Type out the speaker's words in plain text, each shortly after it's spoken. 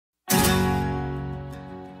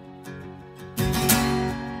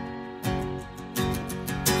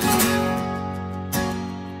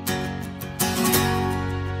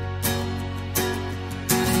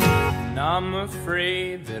I'm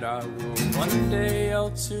afraid that I will one day yell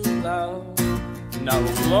too loud, and I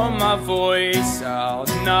will blow my voice out,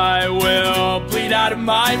 and I will bleed out of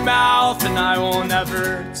my mouth, and I will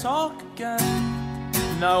never talk again,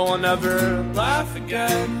 and I will never laugh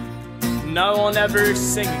again, and I will never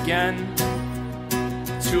sing again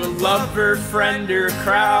to a lover, friend, or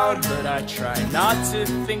crowd. But I try not to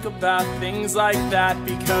think about things like that,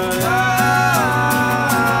 because I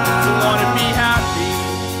want to be happy,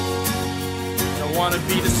 and I want to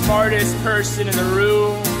be the smartest person in the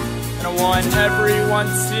room, and I want everyone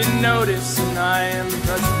to notice when I am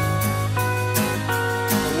present.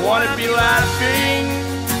 I want to be laughing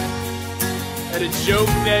at a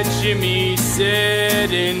joke that Jimmy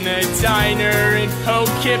said in a diner in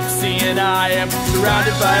Poughkeepsie, and I am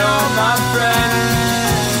surrounded by all my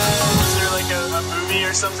friends. Was there like a movie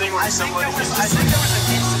or something where somebody was I think there was an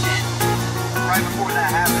incident right before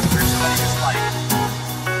that happened where somebody was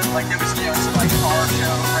like there was, you know, some like car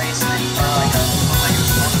show racing or like a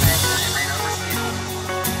Mustang that ran over some people.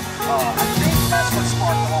 I think that's what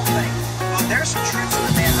sparked the whole thing. But there's some truth to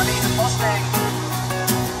it, man. I mean, the Mustang,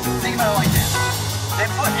 think about it like this.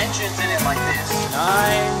 They put engines in it like this.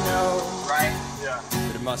 I know, right? Yeah.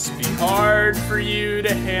 but it must be hard for you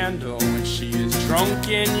to handle when she is drunk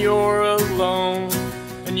and you're alone,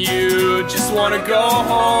 and you just want to go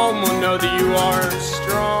home. Well, know that you are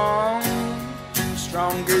strong,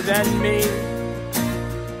 stronger than me,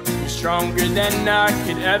 you're stronger than I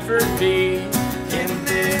could ever be in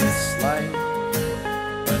this life.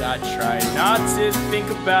 But I try not to think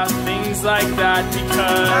about things like that,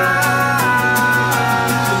 because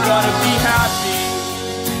I'm gonna be happy,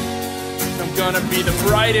 I'm gonna be the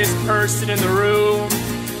brightest person in the room,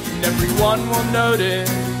 and everyone will notice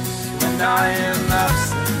when I am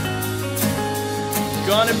absent. I'm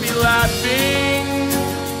gonna be laughing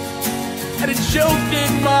at a joke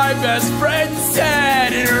that my best friend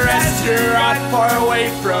said in a restaurant far away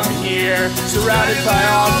from here, surrounded by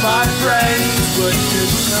all my friends. But you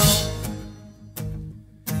know,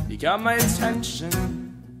 you got my attention,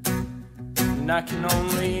 and I can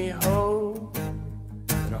only hope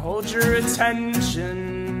to hold your attention.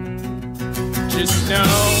 Just know,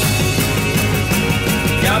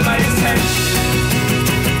 you got my attention,